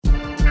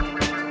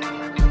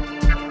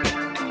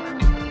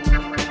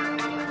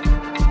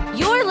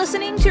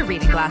to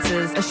Reading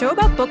Glasses, a show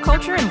about book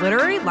culture and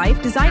literary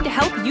life designed to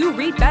help you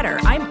read better.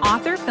 I'm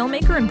author,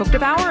 filmmaker, and book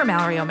devourer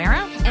Mallory O'Mara.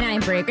 And I'm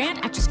Brea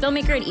Grant, actress,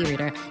 filmmaker, and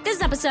e-reader.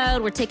 This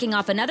episode, we're taking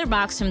off another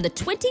box from the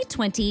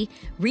 2020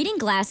 Reading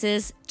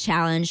Glasses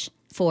Challenge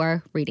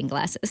for Reading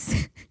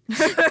Glasses.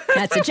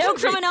 That's a joke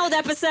from an old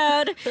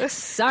episode.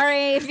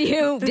 Sorry if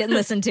you didn't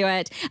listen to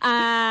it.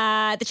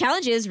 The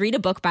challenge is read a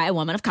book by a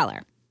woman of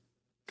color.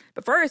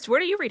 But first,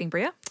 what are you reading,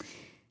 Brea?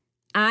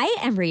 I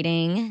am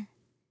reading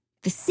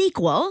the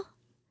sequel,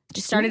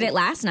 just started it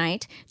last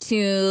night,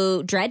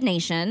 to Dread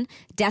Nation,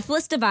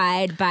 Deathless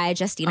Divide by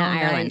Justina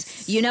Ireland.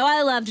 Nice. You know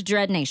I loved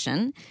Dread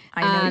Nation.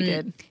 I know you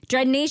did.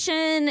 Dread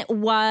Nation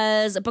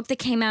was a book that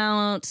came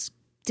out,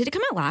 did it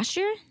come out last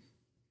year?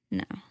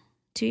 No.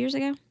 2 years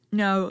ago?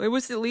 No, it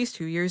was at least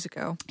 2 years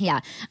ago.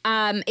 Yeah.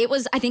 I think it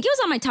was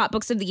on my top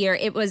books of the year.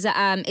 It is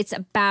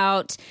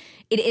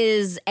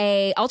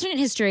a alternate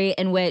history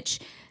in which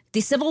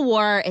the Civil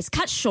War is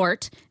cut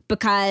short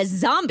because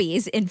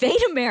zombies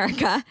invade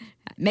America,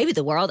 maybe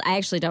the world, I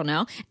actually don't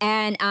know.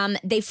 And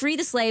they free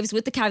the slaves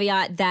with the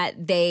caveat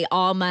that they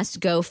all must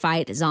go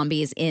fight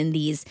zombies in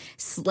these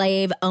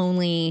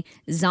slave-only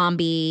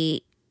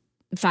zombie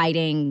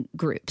fighting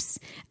groups.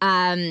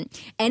 And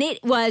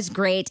it was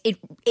great.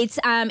 It's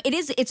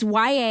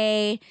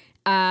YA,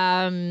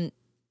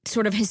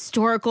 sort of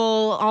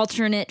historical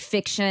alternate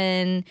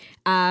fiction.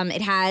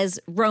 It has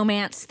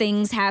romance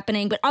things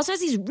happening, but also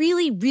has these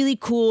really, really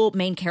cool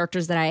main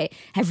characters that I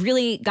have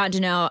really gotten to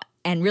know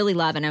and really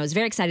love. And I was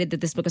very excited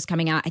that this book was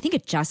coming out. I think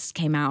it just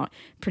came out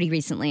pretty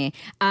recently.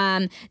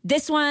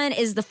 This one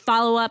is the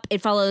follow-up.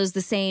 It follows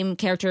the same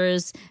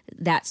characters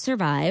that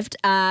survived.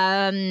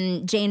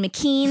 Jane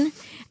McKean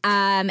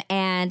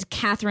and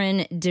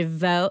Catherine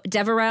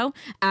Devereaux.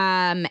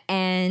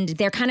 And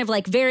they're kind of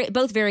like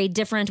both very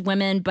different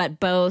women,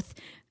 but both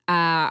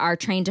are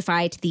trained to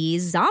fight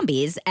these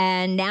zombies.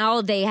 And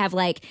now they have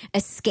like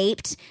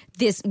escaped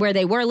this where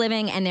they were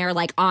living, and they're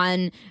like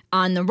on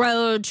the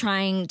road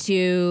trying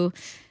to,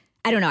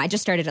 I don't know, I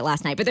just started it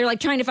last night, but they're like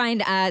trying to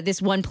find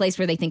this one place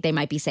where they think they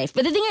might be safe.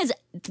 But the thing is,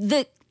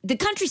 the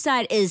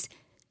countryside is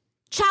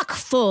chock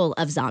full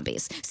of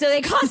zombies. So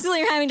they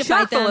constantly are having to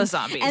fight them. Chock full of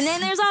zombies. And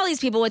then there's all these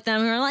people with them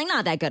who are like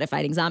not that good at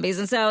fighting zombies.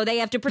 And so they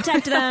have to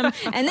protect them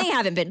and they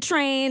haven't been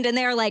trained. And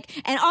they're like,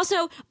 and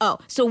also,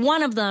 so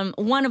one of them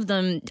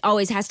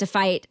always has to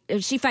fight.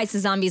 She fights the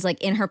zombies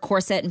like in her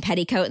corset and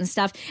petticoat and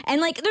stuff. And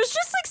like, there's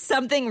just like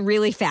something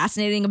really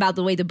fascinating about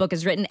the way the book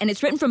is written. And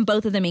it's written from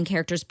both of the main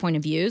characters' point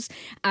of views.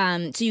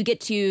 So you get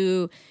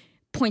to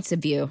points of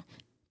view.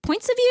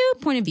 Points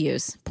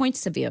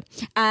of view.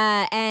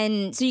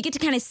 And so you get to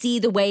kind of see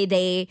the way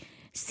they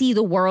see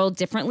the world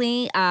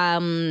differently.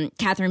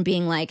 Catherine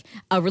being like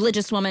a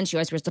religious woman, she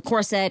always wears the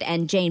corset,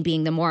 and Jane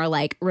being the more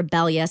like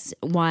rebellious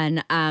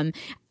one.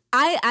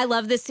 I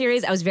love this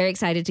series. I was very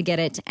excited to get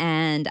it,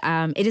 and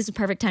it is a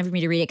perfect time for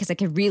me to read it because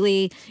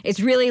it's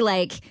really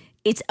like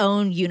its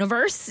own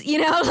universe, you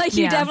know, like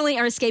you definitely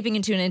are escaping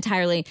into an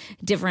entirely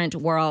different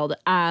world,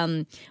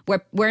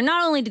 where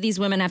not only do these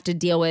women have to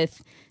deal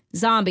with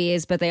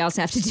zombies, but they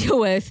also have to deal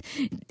with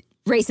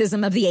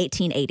racism of the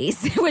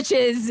 1880s, which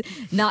is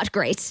not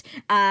great.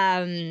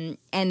 And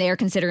they are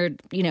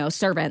considered, you know,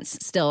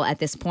 servants still at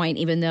this point,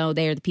 even though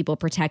they are the people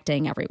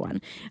protecting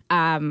everyone.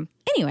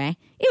 Anyway,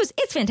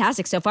 it's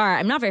fantastic so far.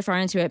 I'm not very far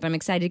into it, but I'm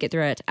excited to get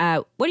through it.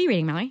 What are you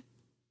reading, Mallory?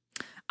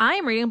 I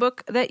am reading a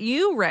book that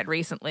you read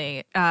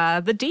recently,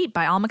 The Deep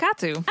by Alma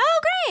Katsu. Oh,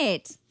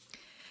 great.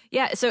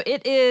 Yeah, so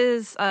it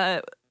is...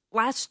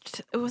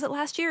 was it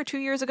last year or 2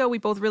 years ago? We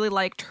both really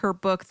liked her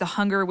book, The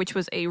Hunger, which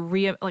was a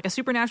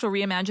supernatural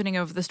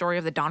reimagining of the story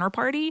of the Donner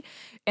Party.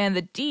 And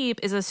The Deep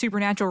is a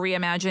supernatural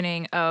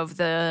reimagining of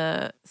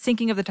the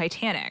sinking of the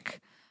Titanic,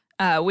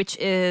 which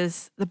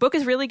is, the book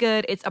is really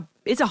good. It's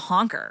a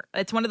honker.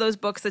 It's one of those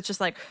books that's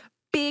just like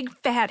big,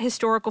 fat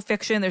historical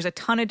fiction. There's a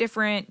ton of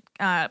different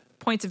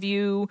points of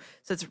view.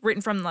 So it's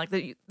written from like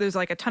there's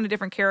like a ton of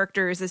different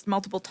characters. There's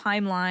multiple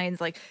timelines.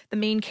 Like the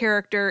main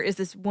character is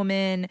this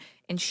woman,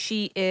 and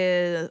she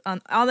is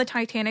on the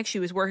Titanic. She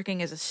was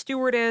working as a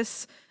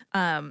stewardess.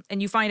 And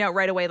you find out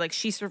right away, like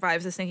she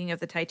survives the sinking of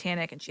the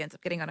Titanic, and she ends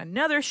up getting on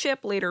another ship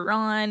later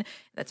on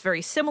that's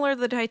very similar to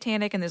the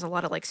Titanic. And there's a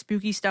lot of like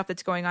spooky stuff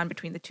that's going on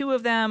between the two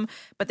of them.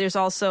 But there's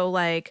also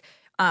like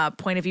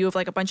point of view of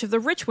like a bunch of the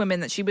rich women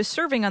that she was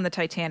serving on the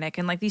Titanic,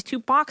 and like these two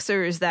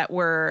boxers that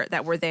were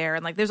there,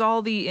 and like there's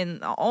all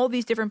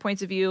these different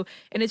points of view.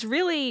 And it's a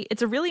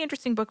really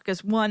interesting book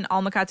because one,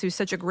 Alma Katsu is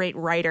such a great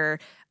writer,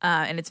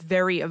 and it's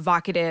very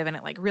evocative, and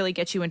it like really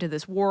gets you into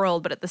this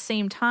world. But at the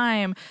same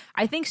time,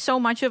 I think so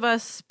much of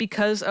us,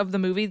 because of the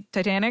movie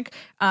Titanic,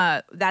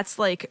 that's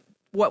like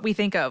what we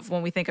think of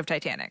when we think of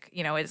Titanic.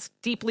 You know, it's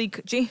deeply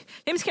James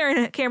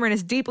Cameron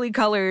has deeply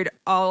colored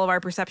all of our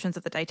perceptions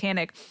of the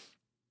Titanic.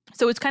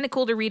 So it's kind of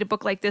cool to read a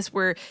book like this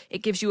where it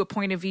gives you a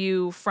point of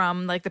view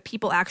from like the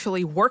people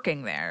actually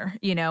working there,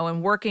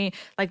 and working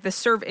like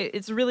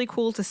it's really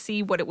cool to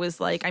see what it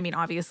was like. I mean,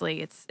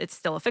 obviously it's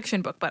still a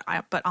fiction book, but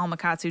Alma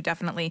Katsu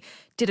definitely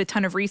did a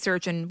ton of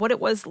research and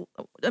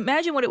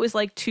imagine what it was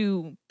like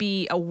to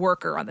be a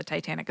worker on the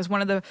Titanic. Because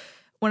one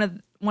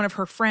of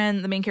her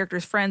friends, the main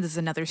character's friends, is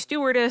another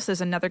stewardess. There's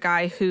another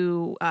guy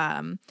who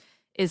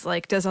is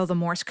like does all the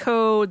Morse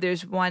code.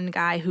 There's one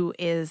guy who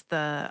is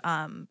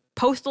the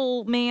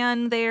postal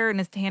man there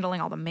and is handling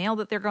all the mail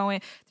that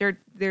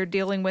they're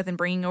dealing with and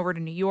bringing over to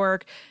New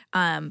York.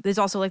 There's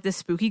also like this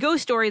spooky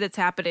ghost story that's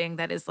happening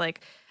that is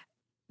like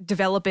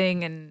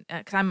developing, and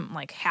because I'm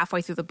like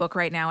halfway through the book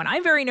right now, and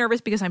I'm very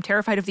nervous because I'm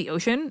terrified of the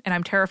ocean and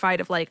I'm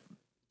terrified of like.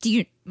 Do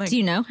you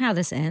know how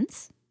this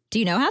ends? Do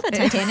you know how the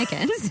Titanic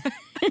ends?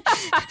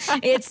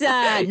 It's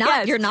not.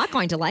 Yes. You're not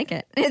going to like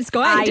it. It's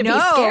going to be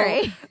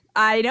scary.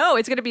 I know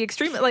it's going to be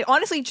extremely like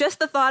honestly, just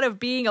the thought of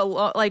being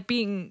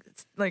being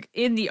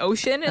in the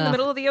ocean in the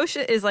middle of the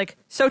ocean is like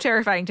so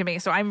terrifying to me.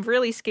 So I'm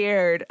really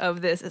scared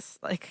of this. It's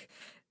like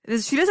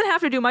she doesn't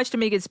have to do much to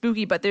make it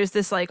spooky, but there's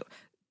this like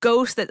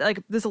ghost that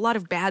like there's a lot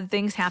of bad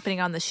things happening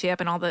on the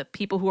ship, and all the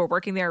people who are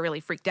working there are really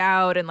freaked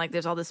out, and like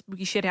there's all this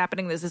spooky shit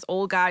happening. There's this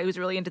old guy who's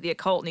really into the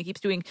occult and he keeps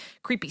doing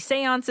creepy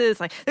seances.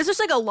 Like there's just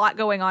like a lot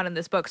going on in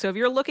this book. So if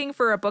you're looking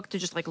for a book to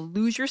just like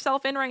lose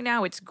yourself in right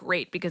now, it's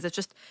great because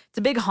it's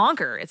a big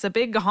honker. It's a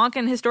big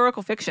honkin'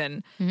 historical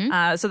fiction.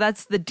 Mm-hmm. So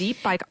that's The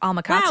Deep by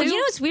Alma Katsu. Wow,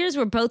 what's weird is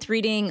we're both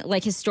reading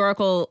like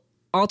historical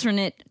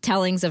alternate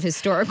tellings of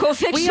historical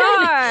fiction. We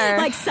are.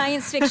 Like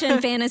science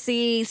fiction,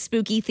 fantasy,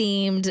 spooky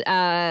themed,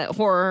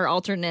 horror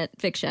alternate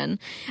fiction.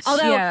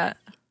 Although,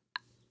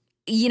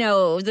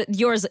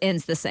 yours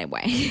ends the same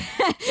way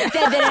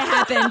that it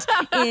happened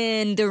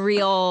in the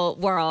real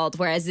world,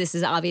 whereas this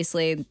is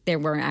obviously there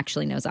were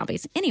actually no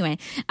zombies. Anyway,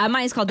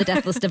 mine is called The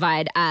Deathless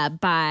Divide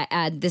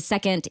by the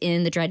second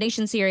in the Dread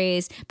Nation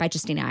series by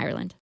Justina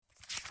Ireland.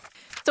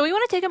 So we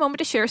want to take a moment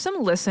to share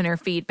some listener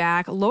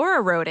feedback.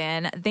 Laura wrote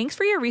in, "Thanks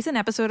for your recent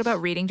episode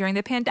about reading during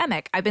the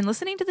pandemic. I've been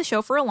listening to the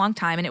show for a long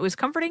time, and it was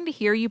comforting to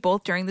hear you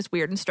both during this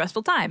weird and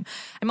stressful time.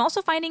 I'm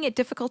also finding it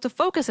difficult to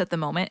focus at the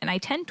moment, and I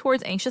tend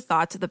towards anxious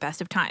thoughts at the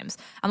best of times.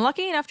 I'm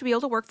lucky enough to be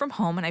able to work from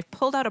home, and I've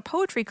pulled out a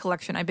poetry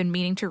collection I've been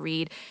meaning to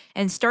read,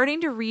 and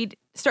starting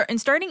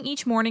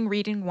each morning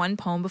reading one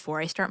poem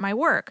before I start my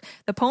work.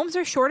 The poems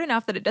are short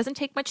enough that it doesn't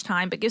take much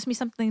time, but gives me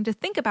something to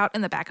think about in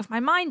the back of my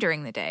mind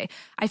during the day.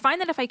 I find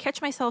that if I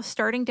catch myself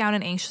starting down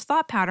an anxious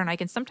thought pattern, I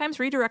can sometimes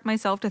redirect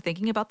myself to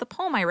thinking about the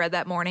poem I read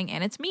that morning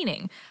and its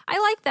meaning. I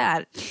like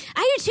that."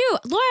 I do too.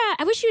 Laura,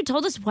 I wish you had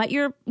told us what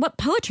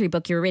poetry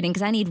book you were reading,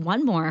 because I need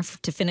one more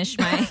to finish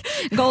my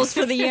goals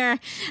for the year.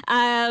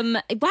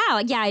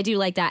 Wow, yeah, I do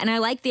like that. And I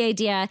like the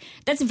idea.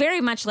 That's very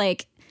much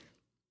like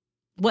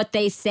what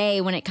they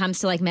say when it comes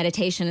to like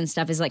meditation and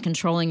stuff is like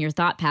controlling your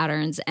thought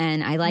patterns.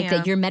 And I like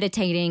that you're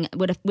meditating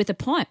with a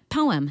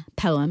poem.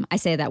 I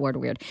say that word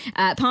weird.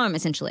 Poem,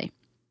 essentially.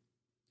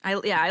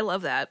 I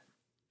love that.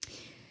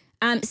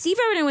 Steve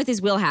wrote in with his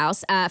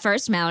wheelhouse.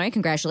 First, Mallory,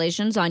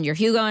 congratulations on your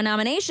Hugo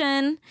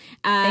nomination.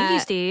 Thank you,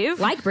 Steve.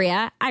 Like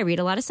Bria, I read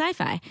a lot of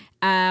sci-fi.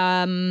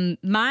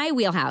 My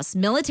wheelhouse,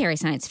 military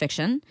science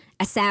fiction,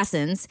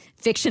 assassins,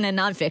 fiction and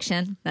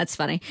nonfiction. That's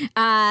funny.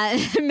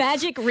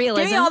 Magic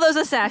realism. Give me all those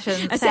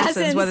assassins,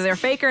 whether they're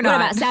fake or not. What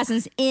about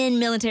assassins in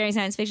military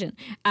science fiction?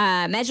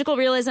 Magical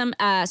realism,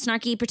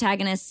 snarky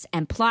protagonists,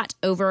 and plot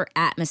over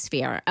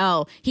atmosphere.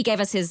 Oh, he gave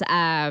us his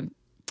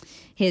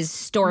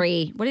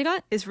story. What do you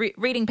got? His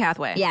reading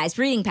pathway. Yeah, his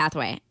reading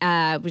pathway,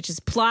 which is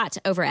plot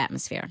over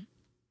atmosphere.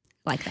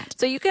 Like that.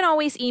 So you can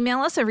always email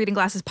us at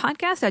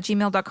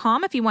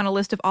readingglassespodcast@gmail.com if you want a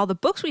list of all the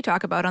books we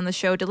talk about on the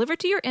show delivered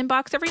to your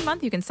inbox every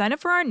month. You can sign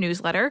up for our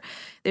newsletter.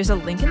 There's a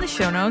link in the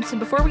show notes. And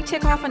before we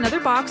tick off another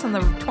box on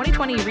the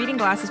 2020 Reading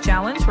Glasses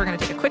Challenge, we're going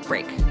to take a quick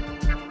break.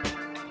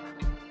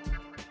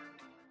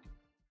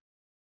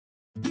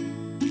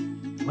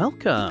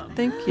 Welcome.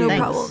 Thank you. No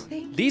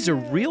problem. These are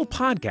real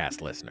podcast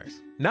listeners,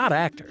 not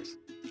actors.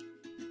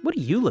 What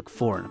do you look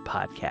for in a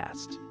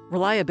podcast?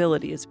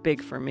 Reliability is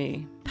big for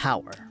me.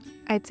 Power.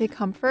 I'd say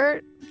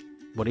comfort.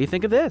 What do you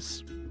think of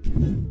this?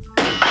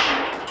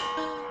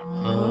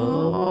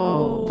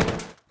 Oh.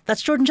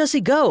 That's Jordan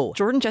Jesse Go.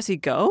 Jordan Jesse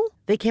Go?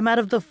 They came out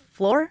of the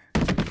floor?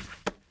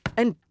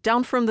 And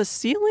down from the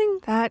ceiling?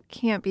 That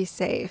can't be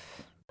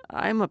safe.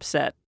 I'm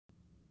upset.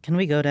 Can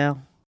we go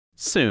now?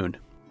 Soon.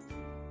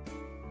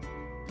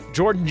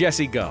 Jordan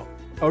Jesse Go,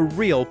 a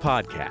real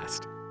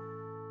podcast.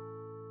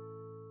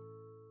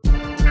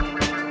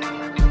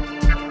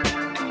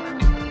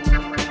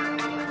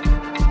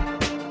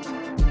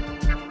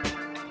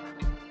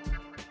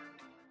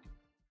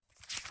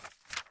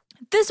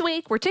 This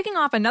week, we're ticking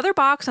off another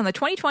box on the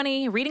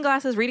 2020 Reading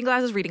Glasses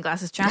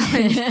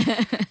Challenge.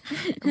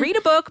 Read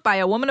a book by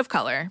a woman of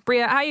color.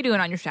 Bria, how you doing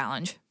on your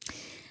challenge?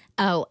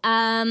 Oh,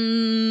 I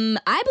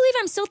believe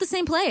I'm still at the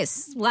same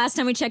place. Last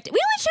time we checked, we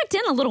only checked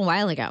in a little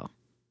while ago.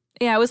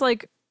 Yeah, it was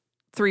like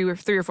three or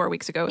 4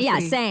 weeks ago. It was Yeah,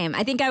 pretty- same.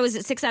 I think I was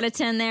at 6 out of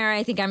 10 there.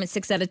 I think I'm at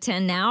 6 out of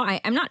 10 now.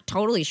 I'm not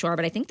totally sure,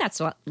 but I think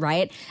that's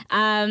right.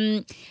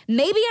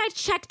 Maybe I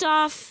checked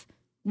off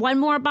one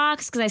more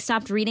box because I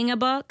stopped reading a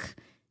book.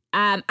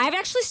 I've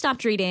actually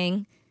stopped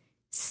reading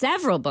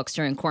several books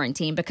during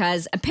quarantine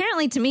because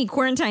apparently to me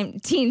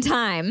quarantine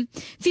time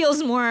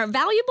feels more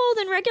valuable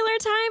than regular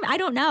time. I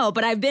don't know,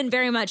 but I've been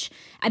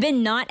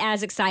not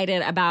as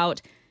excited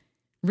about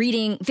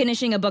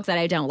finishing a book that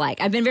I don't like.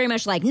 I've been very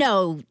much like,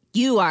 no,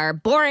 you are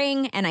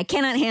boring and I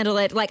cannot handle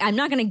it. Like, I'm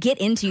not going to get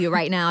into you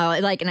right now.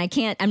 Like,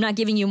 and I'm not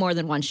giving you more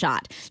than one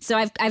shot. So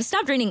I've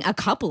stopped reading a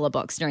couple of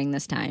books during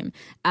this time.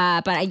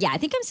 But I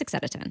think I'm 6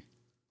 out of 10.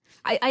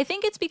 I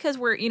think it's because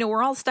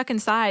we're all stuck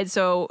inside.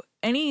 So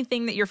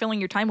anything that you're filling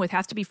your time with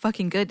has to be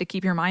fucking good to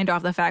keep your mind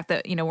off the fact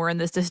that, we're in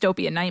this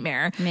dystopian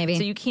nightmare. Maybe.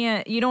 So you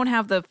don't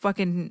have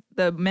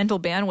the mental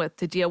bandwidth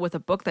to deal with a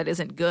book that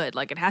isn't good.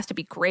 Like, it has to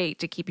be great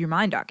to keep your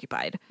mind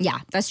occupied. Yeah,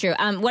 that's true.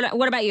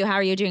 What about you? How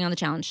are you doing on the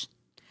challenge?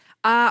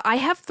 I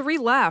have 3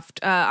 left.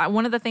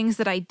 One of the things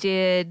that I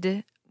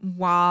did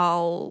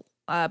since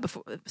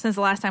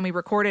the last time we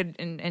recorded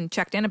and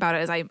checked in about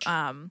it is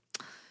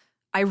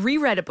I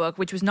reread a book,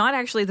 which was not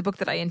actually the book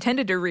that I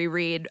intended to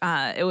reread.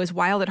 It was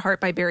Wild at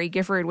Heart by Barry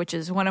Gifford, which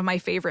is one of my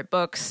favorite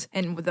books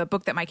and the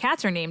book that my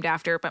cats are named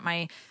after. But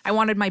I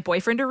wanted my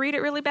boyfriend to read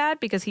it really bad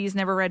because he's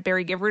never read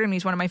Barry Gifford and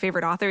he's one of my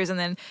favorite authors. And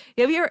then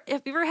have you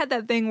ever had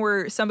that thing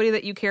where somebody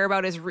that you care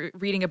about is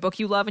reading a book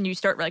you love and you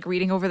start like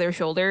reading over their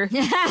shoulder?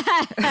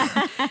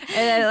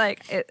 And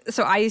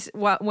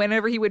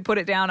whenever he would put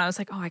it down, I was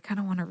like, oh, I kind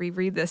of want to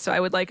reread this. So I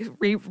would like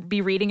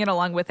be reading it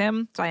along with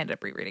him. So I ended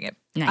up rereading it.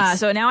 Nice.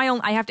 So now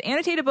I have to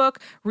annotate a book,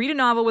 read a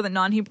novel with a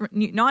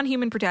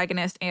non-human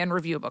protagonist, and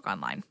review a book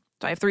online.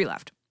 So I have 3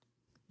 left.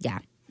 Yeah.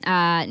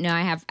 No,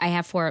 I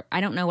have 4.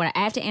 I don't know what I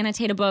have to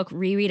annotate a book,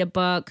 reread a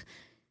book,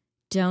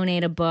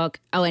 donate a book.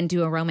 Oh, and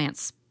do a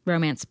romance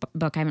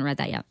book. I haven't read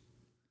that yet.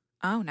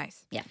 Oh,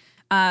 nice. Yeah.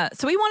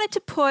 So we wanted to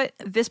put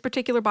this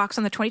particular box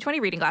on the 2020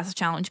 Reading Glasses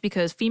Challenge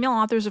because female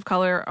authors of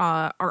color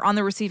are on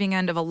the receiving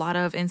end of a lot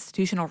of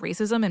institutional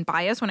racism and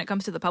bias when it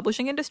comes to the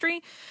publishing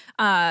industry.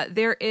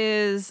 There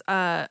is,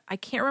 I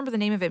can't remember the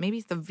name of it. Maybe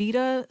it's the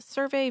Vita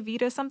survey,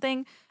 Vita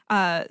something.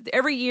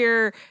 Every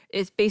year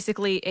is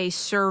basically a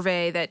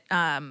survey that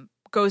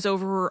goes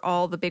over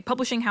all the big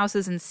publishing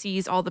houses and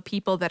sees all the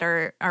people that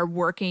are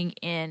working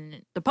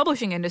in the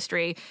publishing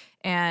industry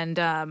and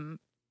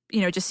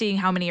just seeing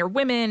how many are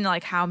women,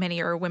 like how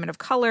many are women of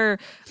color,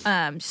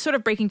 sort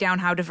of breaking down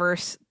how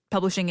diverse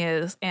publishing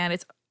is. And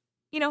it's,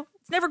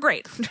 it's never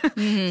great.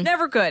 It's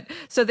never good.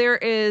 So there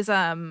is,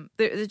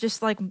 there's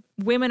just like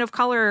women of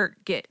color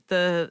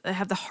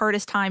have the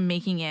hardest time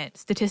making it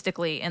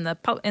statistically in the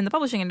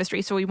publishing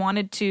industry. So we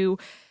wanted to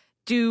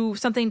do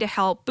something to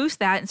help boost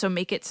that. And so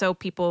make it so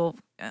people,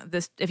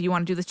 if you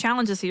want to do this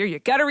challenge this year, you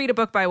got to read a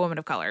book by a woman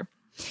of color.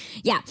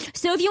 Yeah.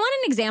 So if you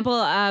want an example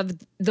of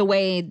the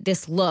way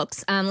this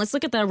looks, let's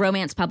look at the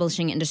romance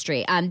publishing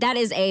industry. That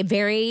is a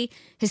very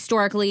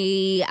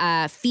historically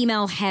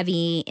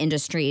female-heavy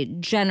industry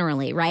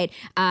generally, right?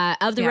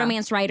 Of the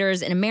romance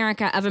writers in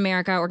America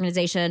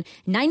organization,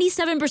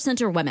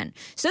 97% are women.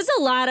 So that's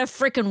a lot of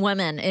freaking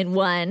women in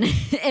one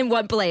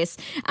place.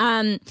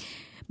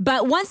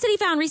 But one study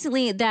found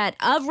recently that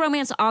of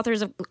romance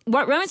authors of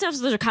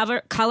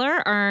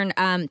color earn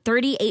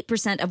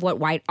 38% of what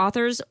white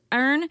authors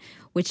earn,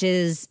 which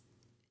is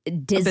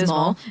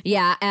dismal.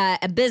 Yeah,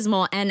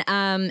 abysmal.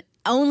 And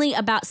only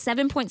about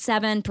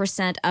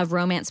 7.7% of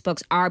romance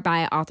books are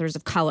by authors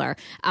of color.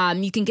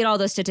 You can get all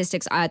those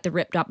statistics at the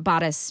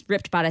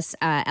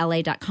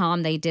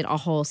rippedbodice.la.com. They did a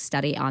whole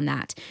study on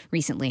that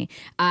recently.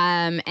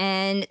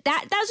 And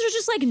those are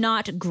just like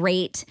not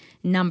great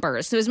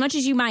numbers. So as much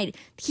as you might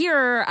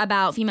hear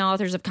about female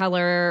authors of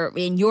color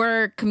in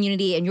your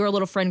community, in your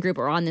little friend group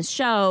or on this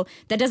show,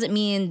 that doesn't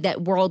mean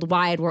that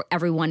worldwide where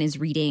everyone is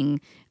reading,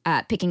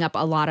 picking up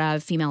a lot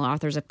of female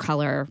authors of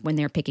color when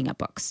they're picking up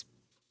books.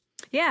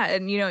 Yeah,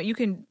 and you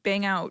can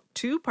bang out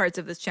 2 parts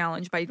of this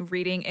challenge by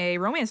reading a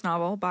romance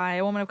novel by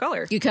a woman of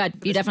color. You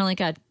definitely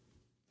could.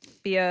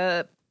 Be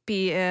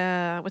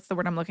what's the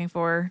word I'm looking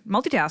for?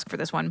 Multitask for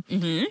this one.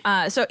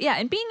 Mm-hmm. So yeah,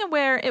 and being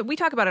aware, we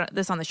talk about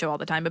this on the show all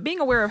the time, but being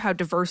aware of how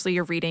diversely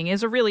you're reading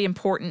is a really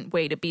important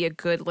way to be a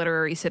good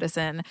literary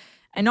citizen.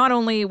 And not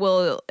only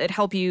will it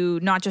help you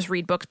not just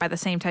read books by the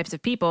same types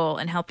of people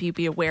and help you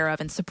be aware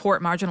of and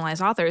support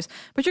marginalized authors,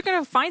 but you're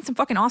going to find some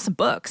fucking awesome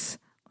books.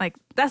 Like,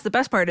 that's the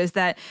best part, is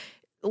that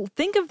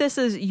think of this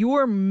as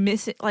you're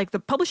missing, like, the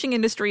publishing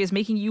industry is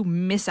making you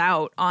miss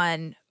out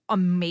on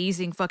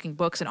amazing fucking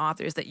books and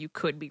authors that you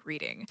could be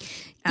reading.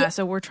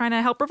 So we're trying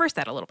to help reverse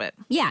that a little bit.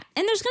 Yeah.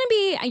 And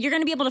you're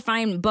going to be able to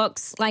find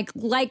books like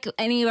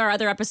any of our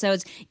other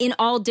episodes in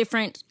all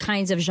different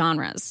kinds of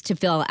genres to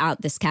fill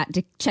out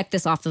to check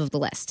this off of the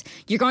list.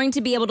 You're going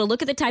to be able to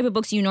look at the type of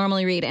books you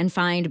normally read and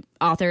find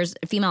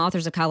female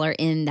authors of color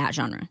in that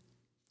genre.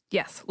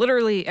 Yes,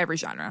 literally every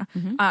genre.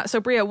 Mm-hmm. So,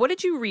 Bria, what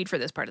did you read for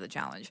this part of the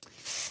challenge?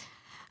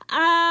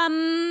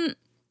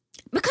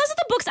 because of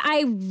the books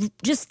I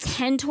just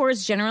tend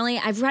towards generally,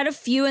 I've read a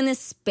few in this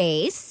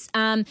space.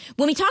 When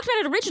we talked about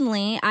it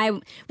originally,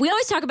 we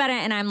always talk about it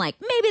and I'm like,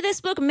 maybe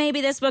this book,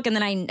 and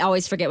then I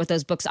always forget what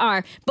those books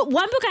are. But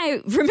one book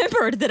I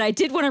remembered that I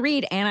did want to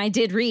read, and I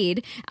did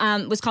read,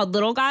 was called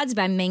Little Gods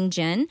by Ming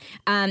Jin.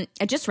 I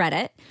just read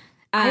it.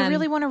 I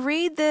really want to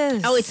read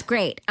this. Oh, it's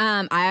great.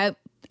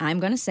 I'm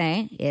going to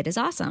say it is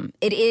awesome.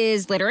 It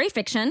is literary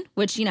fiction,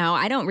 which,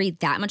 I don't read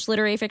that much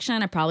literary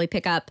fiction. I probably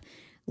pick up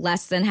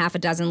less than half a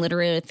dozen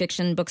literary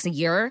fiction books a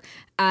year.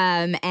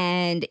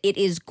 And it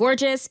is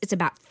gorgeous. It's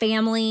about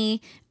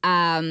family.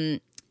 There's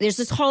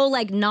this whole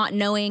not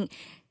knowing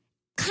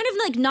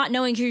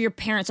who your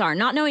parents are,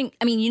 not knowing,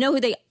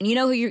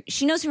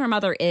 she knows who her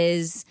mother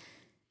is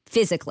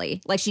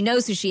physically, she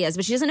knows who she is,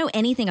 but she doesn't know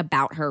anything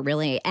about her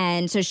really.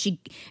 And so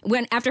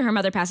after her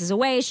mother passes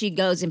away, she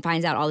goes and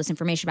finds out all this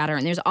information about her.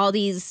 And there's all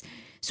these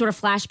sort of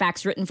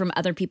flashbacks written from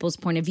other people's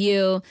point of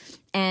view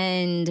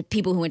and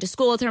people who went to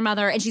school with her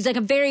mother. And she's a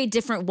very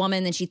different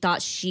woman than she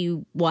thought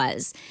she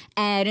was.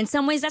 And in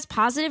some ways that's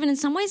positive, and in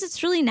some ways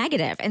it's really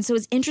negative. And so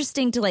it's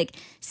interesting to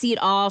see it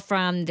all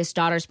from this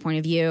daughter's point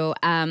of view.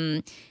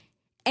 And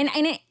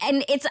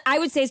it's, I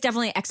would say it's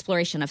definitely an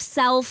exploration of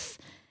self.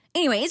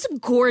 Anyway, it's a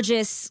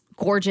gorgeous,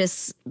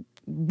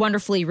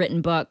 wonderfully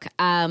written book.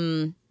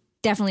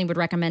 Definitely would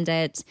recommend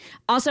it.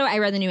 Also, I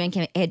read the new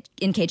N.K.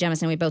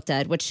 Jemisin. We both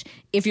did, which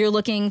if you're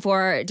looking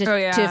for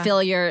to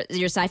fill your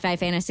sci-fi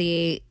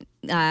fantasy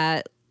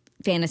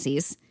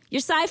fantasies, your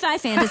sci-fi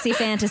fantasy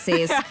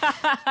fantasies,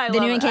 the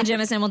new N.K.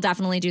 Jemisin will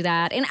definitely do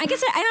that. And I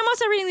guess I'm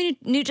also reading the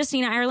new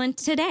Justina Ireland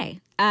today.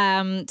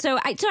 So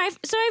I've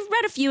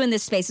read a few in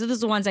this space. So those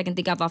are the ones I can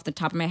think of off the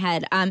top of my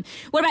head.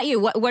 What about you?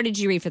 What did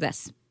you read for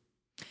this?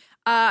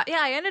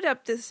 I ended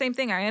up the same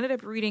thing. I ended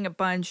up reading a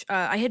bunch.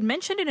 I had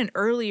mentioned in an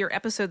earlier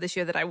episode this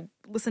year that I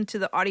listened to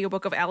the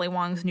audiobook of Ali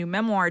Wong's new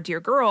memoir, Dear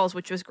Girls,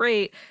 which was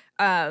great.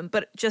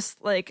 But just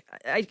I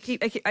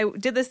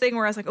did this thing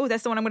where I was like, oh,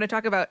 that's the one I'm going to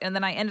talk about. And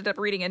then I ended up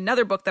reading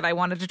another book that I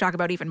wanted to talk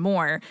about even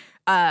more.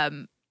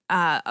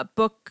 A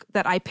book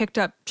that I picked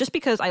up just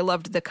because I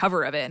loved the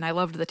cover of it and I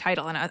loved the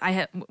title. And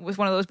I was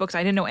one of those books,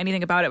 I didn't know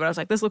anything about it, but I was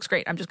like, this looks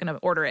great. I'm just going to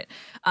order it.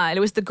 And it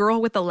was The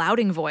Girl with the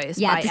Louding Voice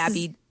by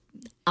Abby.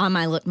 On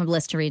my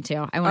list to read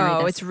too. I want to read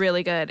this. Oh, it's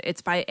really good.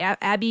 It's by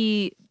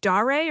Abby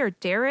Dare.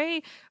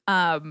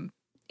 And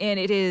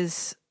it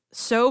is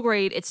so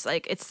great. It's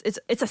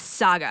it's a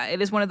saga. It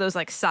is one of those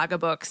saga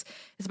books.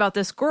 It's about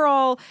this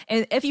girl,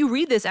 and if you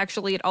read this,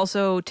 actually, it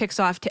also ticks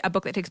off a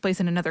book that takes place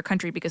in another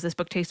country because this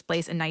book takes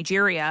place in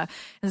Nigeria.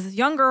 There's this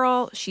young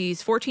girl.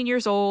 She's 14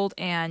 years old,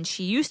 and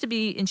she's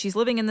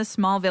living in this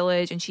small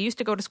village, and she used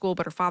to go to school,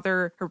 but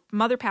her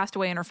mother passed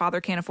away, and her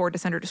father can't afford to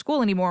send her to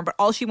school anymore. But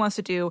all she wants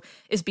to do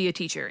is be a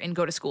teacher and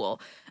go to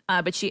school.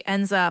 But she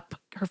ends up,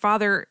 her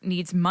father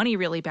needs money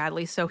really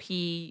badly, so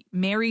he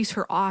marries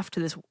her off to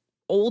this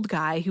old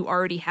guy who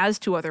already has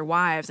 2 other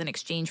wives in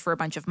exchange for a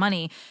bunch of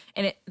money.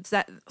 And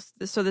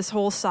so this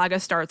whole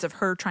saga starts of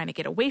her trying to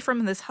get away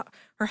from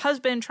her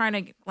husband,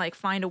 trying to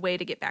find a way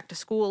to get back to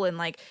school. And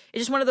it's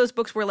just one of those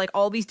books where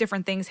all these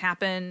different things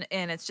happen,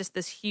 and it's just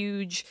this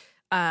huge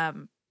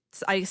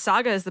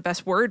saga is the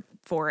best word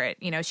for it.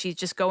 She's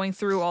just going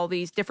through all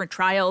these different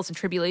trials and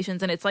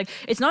tribulations, and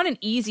it's not an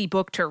easy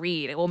book to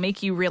read. It will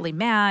make you really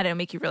mad. It'll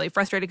make you really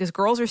frustrated because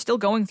girls are still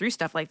going through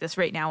stuff like this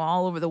right now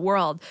all over the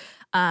world.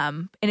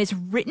 And it's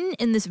written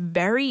in this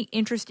very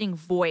interesting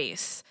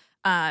voice.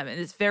 And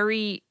it's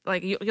very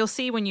you'll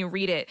see when you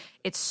read it.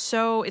 It's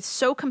so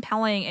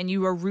compelling, and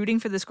you are rooting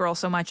for this girl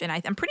so much. And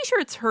I'm pretty sure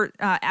it's her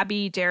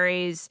Abby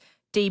Dare's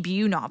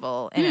debut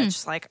novel, and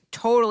it's just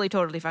totally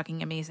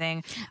fucking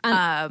amazing.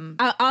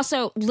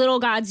 Also, Little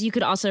Gods, you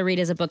could also read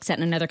as a book set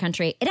in another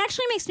country. It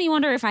actually makes me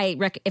wonder if I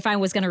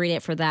was going to read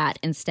it for that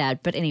instead.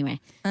 But anyway,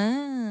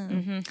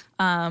 but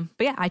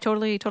yeah, I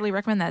totally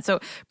recommend that. So,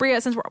 Bria,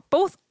 since we're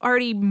both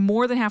already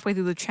more than halfway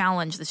through the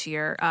challenge this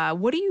year,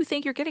 what do you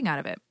think you're getting out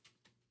of it?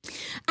 I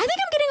think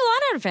I'm getting a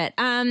lot out of it.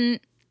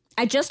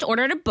 I just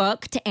ordered a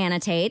book to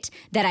annotate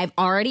that I've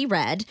already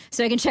read,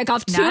 so I can check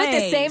off 2 at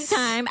the same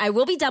time. I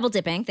will be double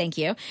dipping. Thank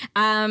you.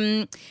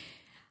 And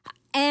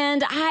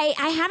I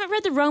haven't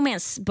read the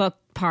romance book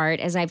part,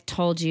 as I already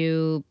told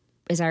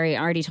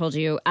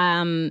you.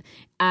 And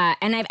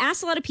I've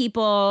asked a lot of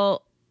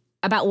people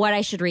about what I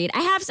should read.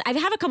 I have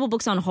a couple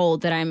books on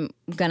hold that I'm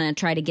gonna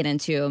try to get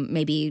into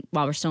maybe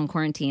while we're still in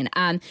quarantine.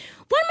 One of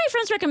my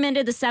friends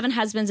recommended The 7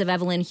 Husbands of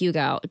Evelyn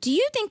Hugo. Do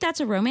you think that's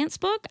a romance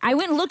book? I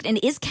went and looked, and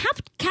it's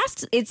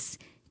categorized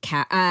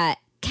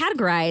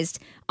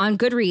on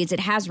Goodreads. It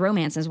has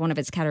romance as one of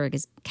its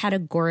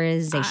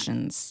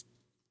categorizations.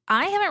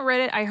 I haven't read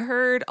it. I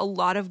heard a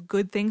lot of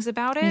good things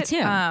about it. Me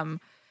too.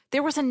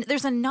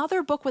 There's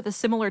another book with a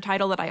similar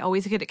title that I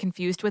always get it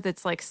confused with.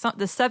 It's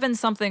the 7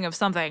 something of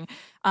something,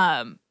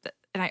 and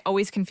I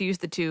always confuse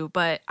the two.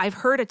 But I've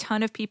heard a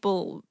ton of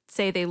people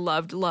say they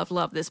love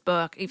this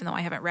book, even though I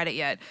haven't read it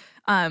yet.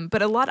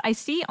 But I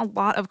see a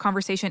lot of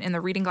conversation in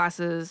the Reading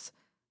Glasses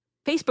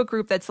Facebook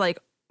group that's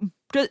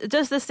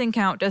does this thing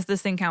count? Does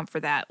this thing count for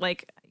that?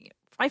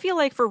 I feel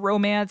like for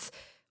romance,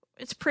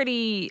 it's a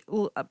pretty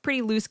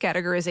loose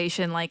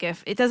categorization. Like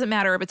if it doesn't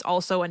matter if it's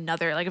also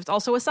another, like if it's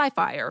also a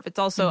sci-fi or if it's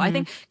also, I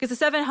think, because The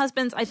Seven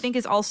Husbands, I think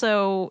is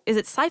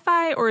it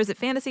sci-fi or is it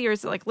fantasy or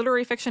is it like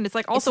literary fiction? It's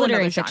like also it's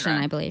literary another fiction,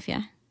 genre. I believe.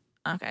 Yeah,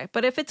 Okay,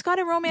 but if it's got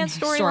a romance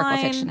historical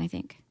storyline, fiction, I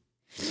think.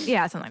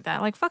 yeah, something like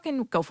that. Like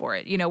fucking go for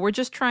it. We're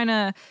just trying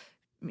to.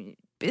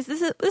 This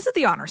is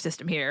the honor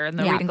system here and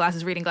the Yeah.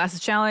 reading glasses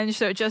challenge.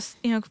 So just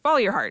follow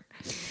your heart.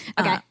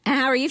 Okay, and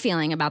how are you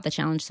feeling about the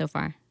challenge so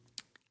far?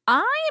 I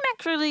am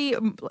actually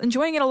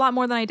enjoying it a lot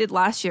more than I did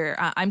last year.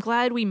 I'm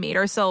glad we made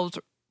ourselves,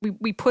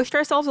 we pushed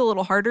ourselves a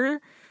little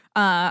harder.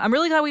 I'm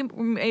really glad we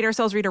made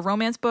ourselves read a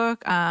romance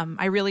book.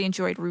 I really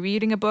enjoyed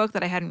rereading a book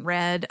that I hadn't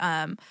read.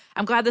 I'm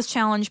glad this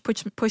challenge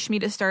pushed me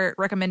to start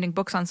recommending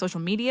books on social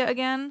media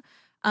again.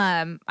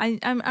 I'm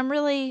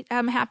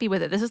happy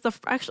with it.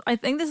 I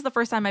think this is the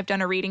first time I've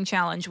done a reading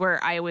challenge where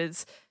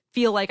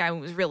feel like I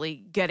was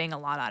really getting a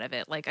lot out of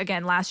it. Like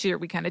again, last year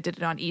we kind of did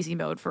it on easy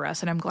mode for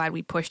us, and I'm glad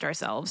we pushed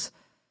ourselves.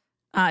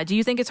 Do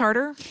you think it's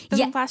harder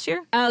than last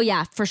year? Oh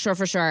yeah, for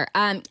sure.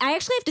 I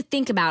actually have to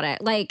think about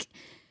it. Like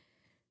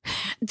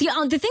the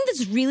thing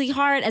that's really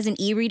hard as an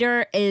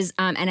e-reader is,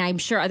 and I'm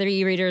sure other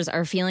e-readers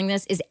are feeling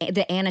this, is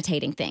the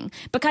annotating thing.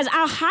 Because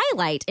I'll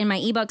highlight in my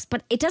ebooks,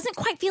 but it doesn't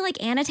quite feel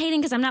like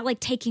annotating because I'm not like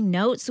taking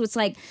notes. So it's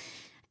like,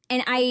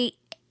 and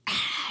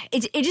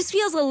it just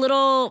feels a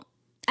little.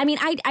 I mean,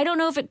 I don't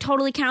know if it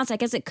totally counts. I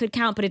guess it could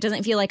count, but it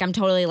doesn't feel like I'm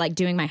totally like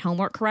doing my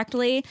homework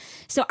correctly.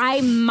 So I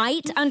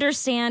might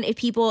understand if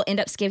people end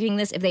up skipping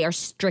this if they are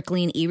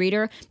strictly an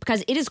e-reader,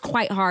 because it is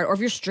quite hard. Or if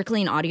you're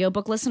strictly an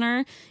audiobook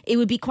listener, it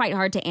would be quite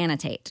hard to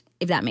annotate,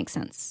 if that makes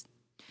sense.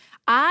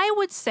 I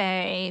would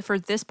say for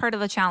this part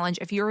of the challenge,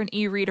 if you're an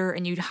e-reader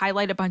and you'd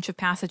highlight a bunch of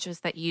passages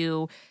that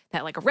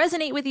like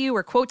resonate with you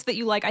or quotes that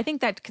you like, I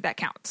think that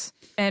counts.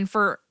 And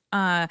for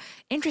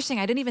interesting,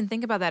 I didn't even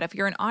think about that. If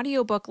you're an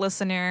audiobook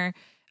listener,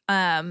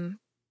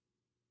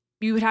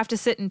 you would have to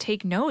sit and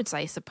take notes,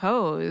 I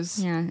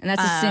suppose. Yeah, and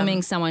that's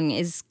assuming someone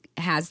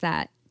has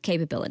that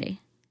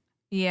capability.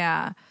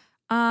 Yeah.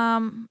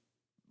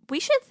 We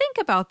should think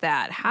about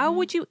that. How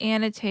would you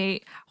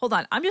annotate? Hold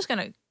on, I'm just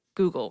gonna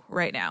Google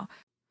right now.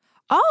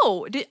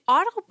 Oh,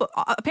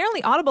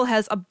 apparently Audible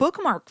has a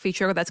bookmark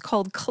feature that's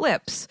called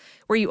Clips,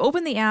 where you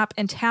open the app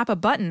and tap a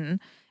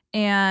button,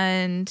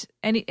 and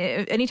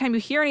anytime you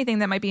hear anything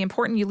that might be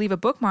important, you leave a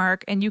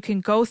bookmark, and you can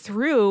go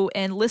through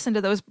and re-listen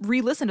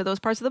to those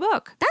parts of the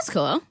book. That's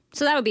cool.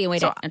 So that would be a way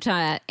to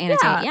annotate.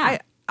 Yeah.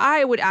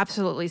 I would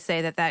absolutely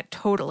say that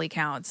totally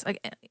counts.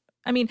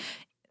 I mean,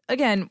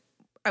 again,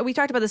 we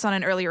talked about this on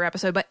an earlier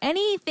episode, but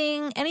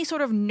any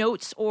sort of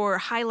notes or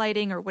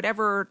highlighting or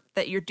whatever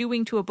that you're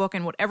doing to a book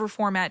in whatever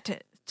format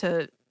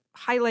to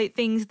highlight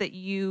things that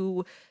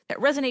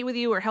resonate with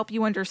you or help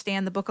you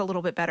understand the book a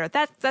little bit better,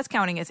 that's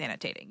counting as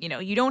annotating.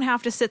 You don't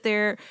have to sit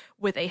there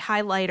with a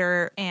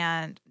highlighter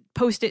and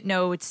post-it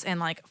notes and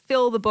like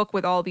fill the book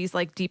with all these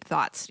like deep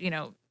thoughts.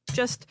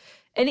 Just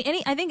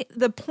I think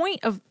the point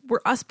of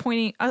us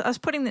putting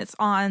this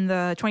on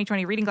the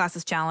 2020 Reading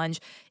Glasses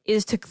Challenge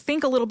is to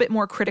think a little bit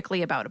more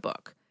critically about a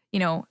book.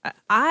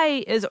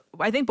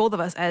 I think both of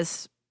us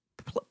as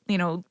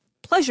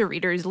pleasure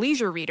readers,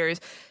 leisure readers,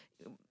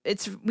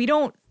 it's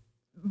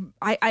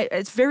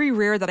very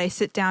rare that I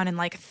sit down and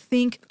like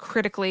think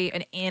critically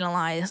and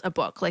analyze a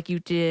book like you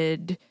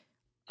did.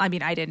 I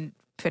mean, I didn't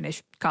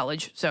finish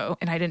college,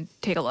 and I didn't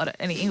take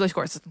any English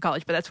courses in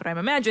college, but that's what I'm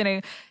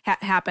imagining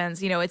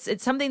happens.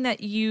 It's something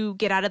that you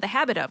get out of the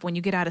habit of when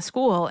you get out of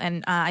school.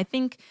 And I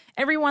think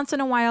every once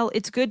in a while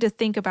it's good to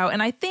think about.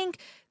 And I think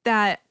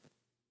that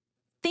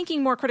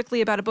thinking more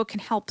critically about a book can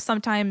help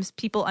sometimes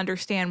people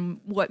understand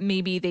what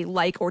maybe they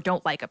like or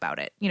don't like about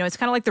it. It's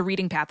kind of like the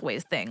reading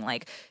pathways thing,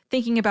 like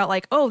thinking about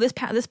like, oh, this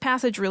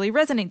passage really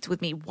resonates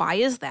with me. Why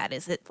is that?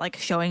 Is it like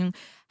showing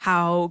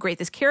how great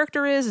this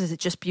character is? Is it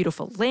just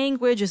beautiful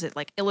language? Is it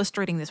like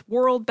illustrating this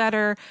world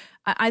better?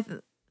 I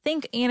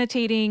think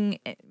annotating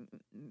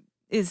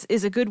is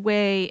a good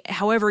way,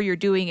 however you're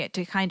doing it,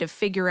 to kind of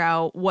figure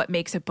out what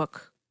makes a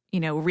book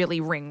really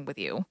ring with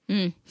you.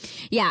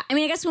 Yeah. I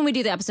mean, I guess when we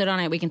do the episode on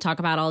it, we can talk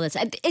about all this.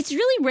 It's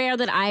really rare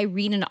that I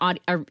read an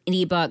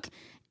ebook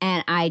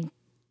and I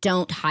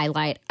don't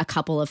highlight a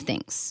couple of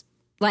things.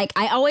 Like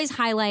I always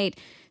highlight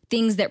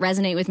things that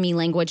resonate with me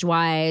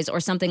language-wise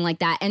or something like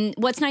that. And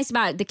what's nice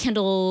about the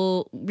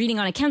Kindle, reading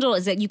on a Kindle,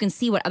 is that you can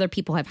see what other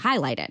people have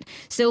highlighted.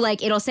 So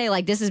like it'll say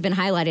like, this has been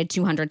highlighted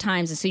 200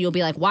 times. And so you'll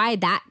be like, why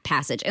that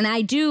passage? And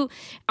I do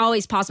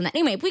always pause on that.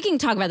 Anyway, we can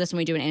talk about this when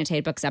we do an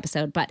annotated books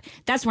episode, but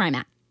that's where I'm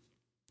at.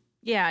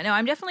 Yeah, no,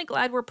 I'm definitely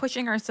glad we're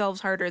pushing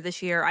ourselves harder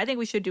this year. I think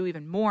we should do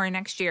even more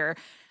next year.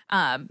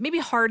 Maybe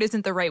hard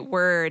isn't the right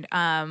word,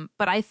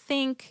 but I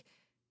think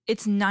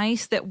it's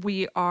nice that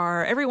we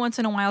are every once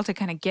in a while to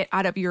kind of get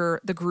out of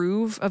the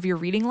groove of your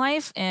reading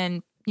life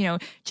and,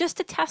 just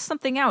to test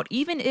something out.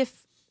 Even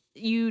if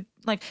you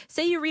like,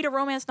 say you read a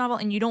romance novel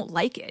and you don't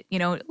like it,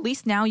 at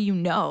least now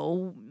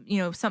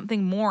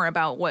something more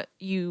about what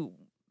you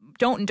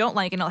don't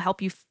like, and it'll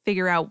help you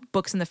figure out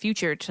books in the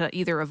future to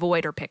either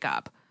avoid or pick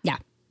up. Yeah.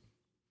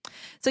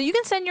 So you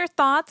can send your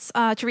thoughts to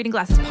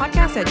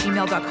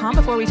readingglassespodcast@gmail.com.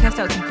 Before we test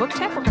out some book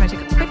tech, we're going to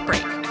take a quick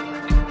break.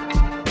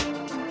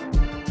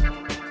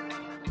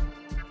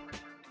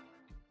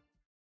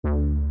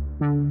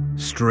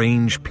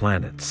 Strange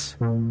planets,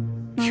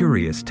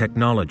 curious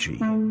technology,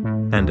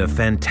 and a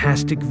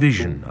fantastic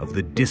vision of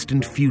the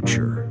distant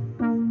future.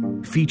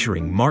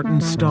 Featuring Martin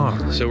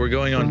Starr, So we're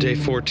going on day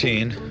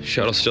 14.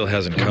 Shuttle still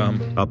hasn't come.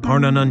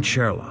 Aparna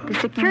Nancherla, The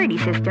security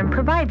system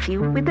provides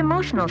you with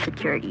emotional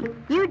security.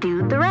 You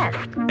do the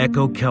rest.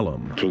 Echo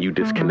Kellum, Can you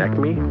disconnect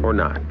me or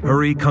not?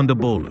 Hurry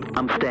Kondabolu.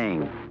 I'm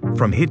staying.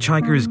 From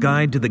Hitchhiker's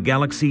Guide to the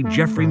Galaxy,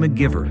 Jeffrey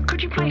McGivern.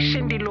 Could you play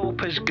Cyndi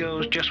Lauper's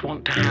Girls Just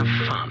Want to Have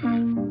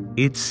Fun?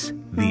 It's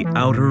The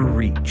Outer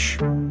Reach.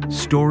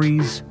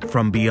 Stories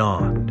from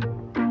Beyond.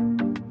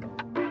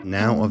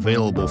 Now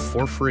available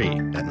for free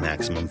at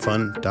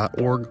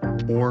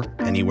MaximumFun.org or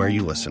anywhere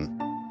you listen.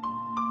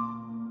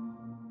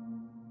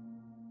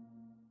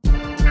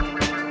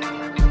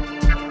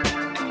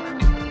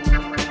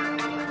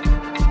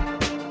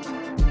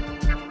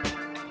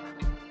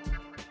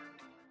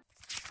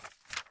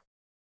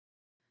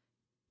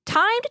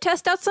 Time to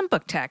test out some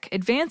book tech,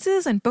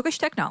 advances in bookish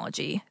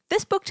technology.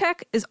 This book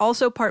tech is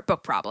also part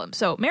book problem.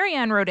 So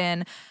Marianne wrote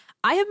in,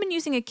 I have been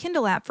using a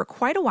Kindle app for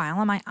quite a while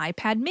on my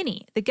iPad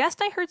mini. The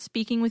guest I heard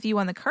speaking with you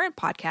on the current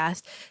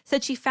podcast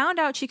said she found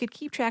out she could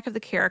keep track of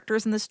the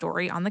characters in the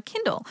story on the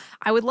Kindle.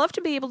 I would love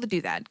to be able to do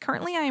that.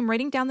 Currently, I am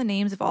writing down the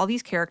names of all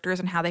these characters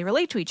and how they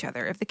relate to each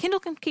other. If the Kindle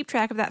can keep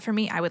track of that for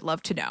me, I would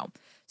love to know.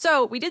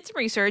 So we did some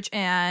research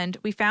and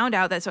we found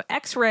out that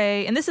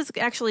X-Ray, and this is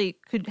actually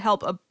could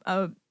help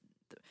what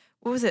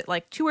was it,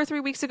 like 2 or 3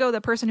 weeks ago, the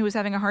person who was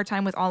having a hard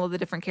time with all of the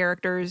different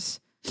characters,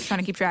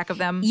 trying to keep track of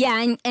them.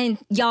 Yeah, and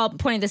y'all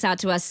pointed this out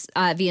to us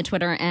via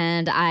Twitter,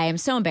 and I am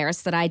so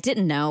embarrassed that I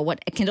didn't know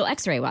what a Kindle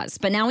X-Ray was.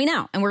 But now we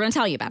know, and we're going to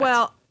tell you about it.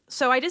 Well,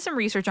 so I did some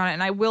research on it,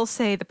 and I will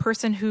say the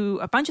person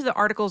a bunch of the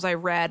articles I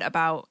read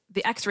about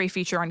the X-Ray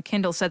feature on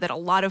Kindle said that a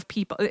lot of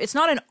people, it's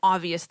not an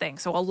obvious thing,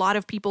 so a lot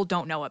of people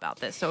don't know about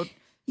this. So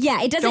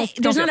yeah, it doesn't.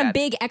 There's don't not do a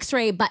big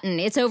X-ray button.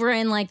 It's over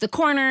in like the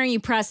corner. You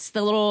press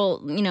the little,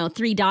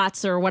 3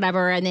 dots or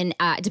whatever, and then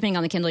depending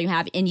on the Kindle you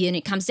have, and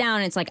it comes down.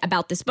 And it's like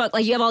about this book.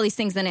 Like you have all these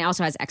things. Then it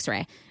also has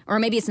X-ray, or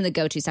maybe it's in the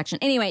go-to section.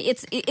 Anyway,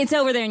 it's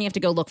over there, and you have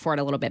to go look for it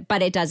a little bit,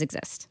 but it does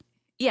exist.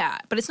 Yeah,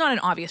 but it's not an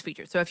obvious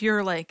feature. So if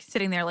you're like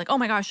sitting there like, oh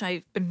my gosh,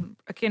 I've been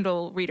a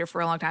Kindle reader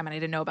for a long time and I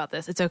didn't know about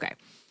this, it's okay.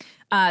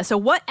 So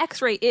what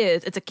X-Ray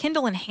is, it's a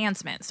Kindle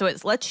enhancement. So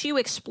it lets you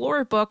explore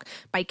a book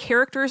by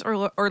characters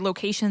or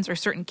locations or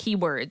certain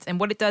keywords. And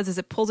what it does is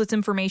it pulls its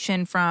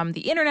information from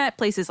the internet,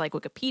 places like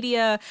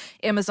Wikipedia,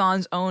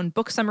 Amazon's own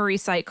book summary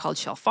site called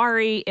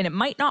Shelfari, and it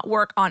might not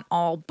work on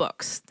all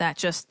books. That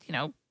just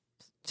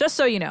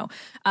so you know.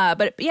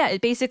 But yeah,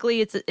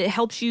 it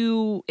helps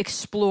you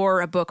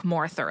explore a book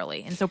more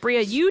thoroughly. And so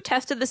Bria, you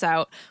tested this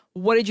out.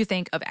 What did you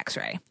think of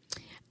X-Ray?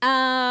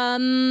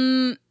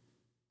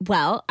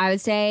 Well, I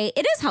would say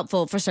it is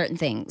helpful for certain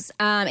things.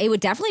 It would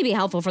definitely be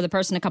helpful for the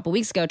person a couple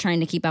weeks ago trying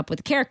to keep up with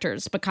the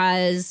characters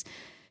because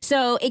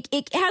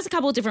it has a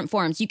couple of different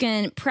forms. You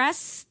can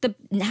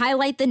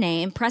highlight the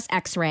name, press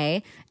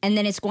X-Ray, and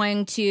then it's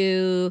going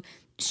to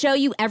show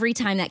you every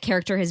time that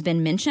character has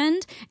been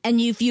mentioned. And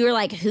if you're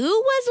like, who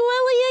was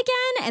Lily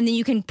again? And then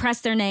you can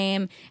press their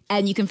name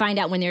and you can find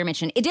out when they're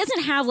mentioned. It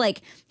doesn't have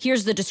like,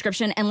 here's the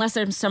description unless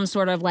there's some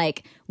sort of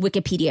like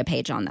Wikipedia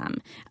page on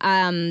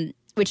them.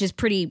 Which is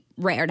pretty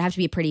rare. It'd have to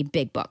be a pretty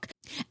big book.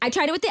 I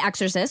tried it with The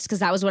Exorcist because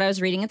that was what I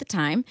was reading at the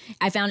time.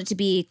 I found it to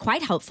be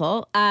quite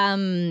helpful.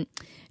 So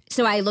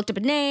I looked up a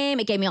name.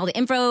 It gave me all the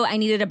info I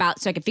needed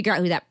so I could figure out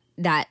who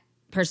that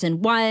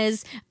person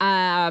was.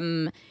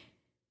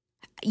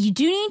 You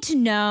do need to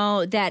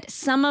know that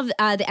some of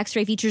the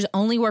X-Ray features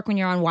only work when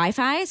you're on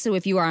Wi-Fi. So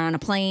if you are on a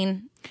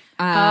plane...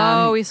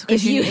 because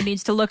it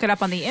needs to look it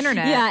up on the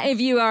internet. Yeah, if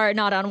you are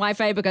not on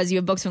Wi-Fi because you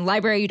have books from the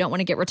library you don't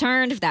want to get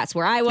returned, that's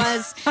where I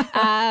was.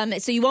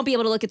 So you won't be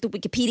able to look at the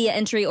Wikipedia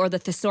entry or the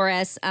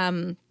thesaurus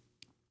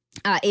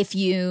if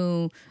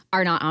you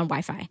are not on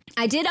Wi-Fi.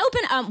 I did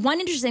open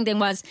one interesting thing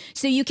was,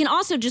 so you can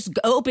also just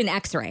open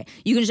X-Ray.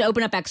 You can just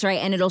open up X-Ray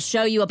and it'll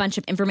show you a bunch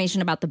of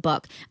information about the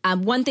book.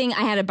 One thing,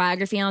 I had a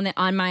biography on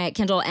my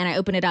Kindle and I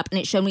opened it up and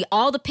it showed me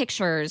all the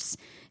pictures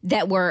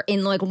that were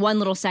in like one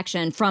little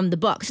section from the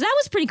book. So that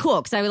was pretty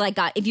cool because I would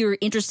if you're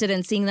interested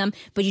in seeing them,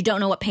 but you don't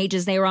know what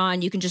pages they were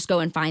on, you can just go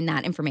and find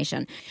that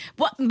information.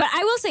 But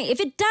I will say, if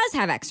it does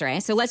have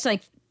X-Ray, so let's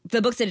the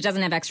books that it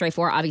doesn't have X-Ray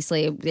for,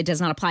 obviously it does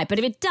not apply. But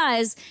if it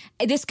does,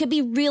 this could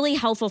be really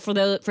helpful for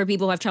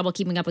people who have trouble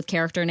keeping up with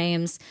character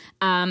names.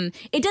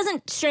 It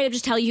doesn't straight up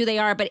just tell you who they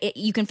are, but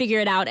you can figure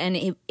it out,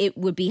 and it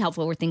would be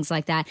helpful with things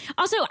like that.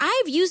 Also,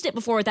 I've used it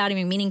before without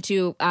even meaning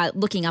to,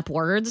 looking up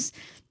words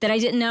that I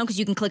didn't know, because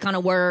you can click on a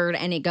word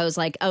and it goes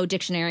like, oh,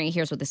 dictionary,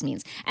 here's what this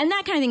means. And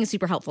that kind of thing is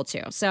super helpful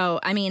too. So,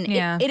 I mean,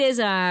 it is...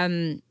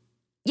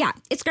 yeah,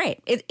 it's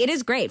great. It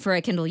is great for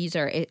a Kindle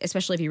user,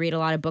 especially if you read a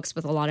lot of books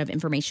with a lot of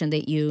information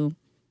that you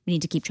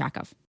need to keep track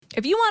of.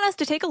 If you want us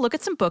to take a look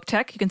at some book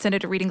tech, you can send it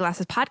to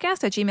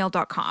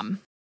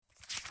readingglassespodcast@gmail.com.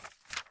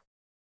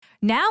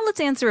 Now let's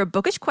answer a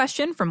bookish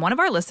question from one of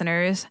our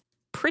listeners.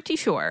 Pretty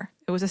sure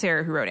it was a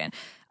Sarah who wrote in.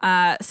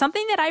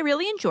 Something that I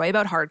really enjoy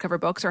about hardcover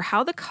books are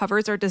how the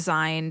covers are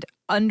designed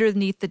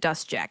underneath the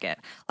dust jacket.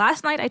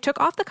 Last night, I took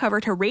off the cover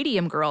to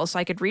Radium Girl so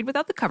I could read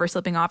without the cover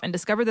slipping off and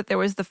discovered that there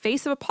was the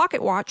face of a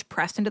pocket watch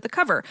pressed into the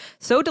cover.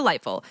 So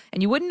delightful.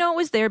 And you wouldn't know it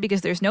was there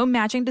because there's no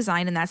matching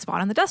design in that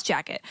spot on the dust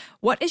jacket.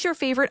 What is your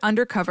favorite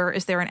undercover?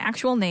 Is there an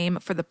actual name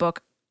for the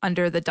book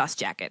under the dust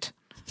jacket?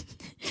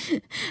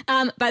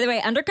 By the way,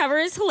 undercover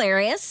is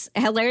hilarious.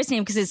 A hilarious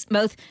name because it's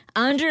both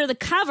under the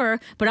cover,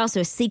 but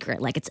also a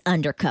secret, like it's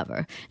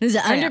undercover. There's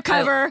an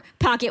undercover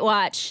pocket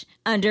watch,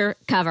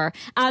 undercover.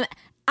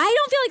 I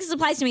don't feel like this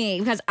applies to me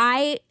because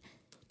I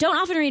don't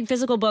often read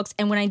physical books,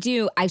 and when I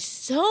do, I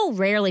so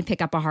rarely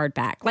pick up a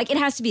hardback. Like, it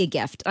has to be a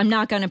gift. I'm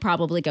not going to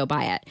probably go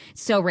buy it.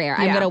 So rare.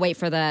 I'm going to wait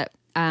for the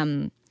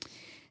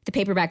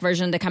paperback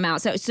version to come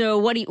out. So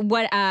what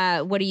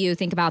do you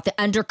think about the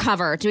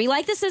undercover? Do we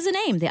like this as a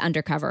name, the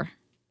undercover?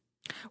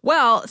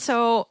 Well,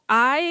 so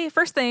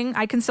first thing,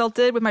 I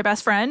consulted with my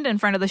best friend and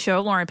friend of the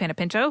show, Lauren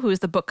Panapinto, who is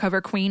the book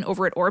cover queen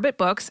over at Orbit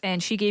Books,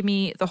 and she gave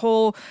me the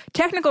whole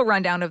technical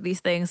rundown of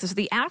these things. So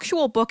the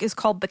actual book is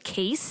called The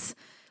Case.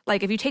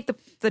 Like, if you take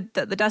the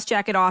dust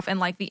jacket off, and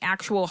like the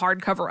actual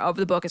hardcover of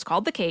the book is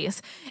called The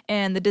Case,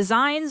 and the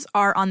designs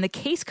are on the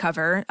case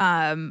cover.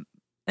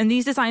 And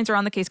these designs are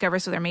on the case cover,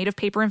 so they're made of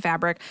paper and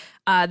fabric.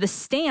 The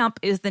stamp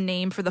is the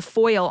name for the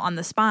foil on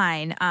the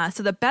spine.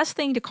 So the best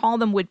thing to call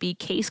them would be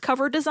case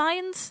cover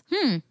designs.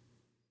 You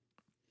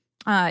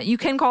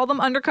can call them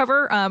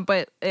undercover,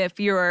 but if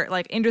you're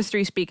like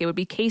industry speak, it would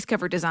be case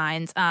cover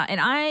designs.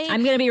 And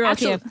I'm going to be real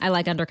with you. I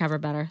like undercover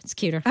better. It's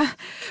cuter.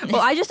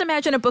 Well, I just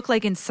imagine a book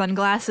like in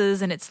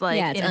sunglasses, and it's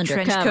like in a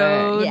trench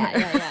coat.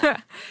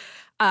 Yeah.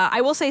 I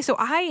will say, so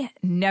I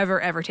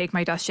never ever take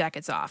my dust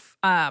jackets off.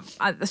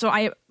 So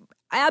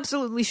I'm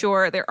absolutely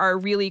sure there are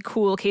really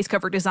cool case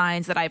cover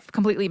designs that I've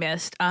completely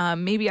missed.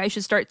 Maybe I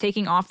should start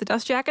taking off the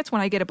dust jackets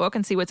when I get a book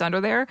and see what's under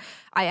there.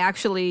 I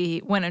actually,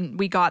 when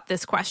we got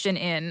this question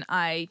in,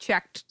 I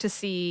checked to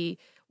see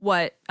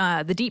what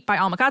The Deep by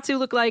Alma Katsu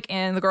looked like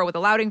and The Girl with the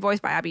Louding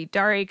Voice by Abby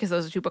Dari, because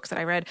those are two books that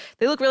I read.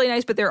 They look really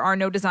nice, but there are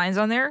no designs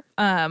on there.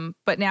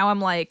 But now I'm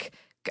like,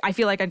 I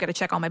feel like I've got to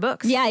check all my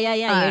books.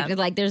 Yeah.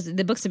 Like,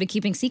 the books have been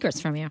keeping secrets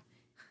from you.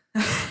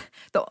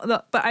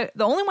 The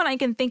only one I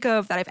can think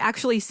of that I've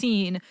actually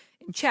seen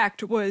and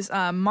checked was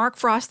Mark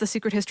Frost, The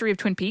Secret History of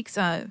Twin Peaks.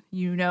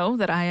 You know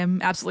that I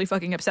am absolutely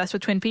fucking obsessed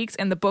with Twin Peaks,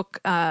 and the books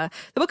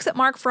that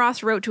Mark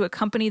Frost wrote to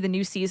accompany the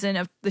new season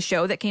of the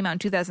show that came out in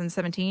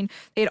 2017.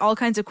 They had all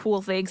kinds of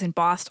cool things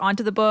embossed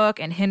onto the book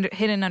and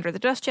hidden under the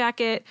dust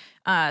jacket.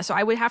 So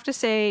I would have to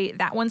say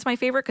that one's my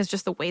favorite because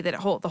just the way that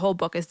the whole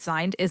book is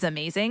designed is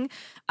amazing.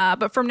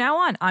 But from now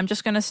on, I'm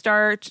just going to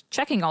start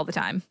checking all the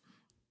time.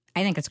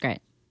 I think it's great.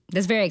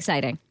 That's very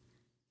exciting.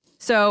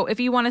 So if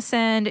you want to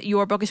send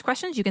your bookish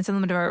questions, you can send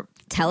them to our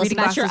Tell us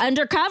about your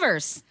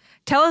undercovers.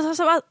 Tell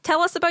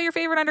us about your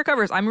favorite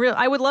undercovers.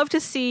 I would love to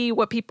see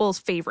what people's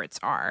favorites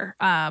are.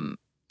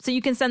 So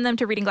you can send them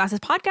to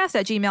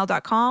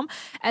readingglassespodcast@gmail.com.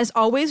 As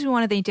always, we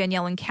want to thank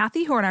Danielle and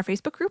Kathy, who are in our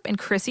Facebook group, and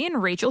Chrissy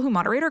and Rachel, who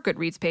moderate our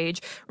Goodreads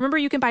page. Remember,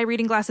 you can buy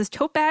Reading Glasses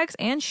tote bags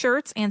and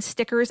shirts and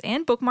stickers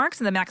and bookmarks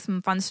in the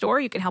Maximum Fun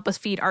store. You can help us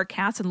feed our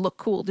cats and look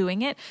cool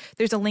doing it.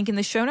 There's a link in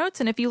the show notes.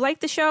 And if you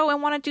like the show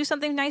and want to do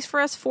something nice for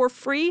us for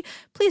free,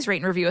 please rate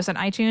and review us on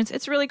iTunes.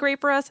 It's really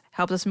great for us.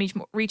 Helps us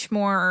reach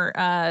more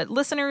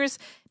listeners.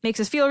 Makes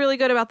us feel really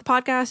good about the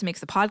podcast. Makes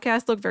the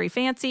podcast look very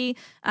fancy.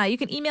 You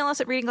can email us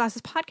at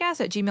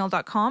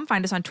readingglassespodcast@gmail.com.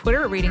 Find us on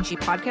Twitter at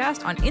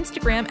readinggpodcast, on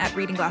Instagram at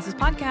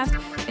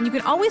readingglassespodcast, and you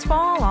can always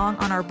follow along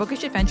on our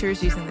bookish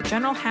adventures using the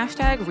general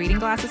hashtag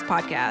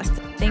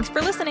readingglassespodcast. Thanks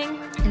for listening.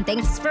 And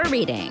thanks for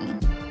reading.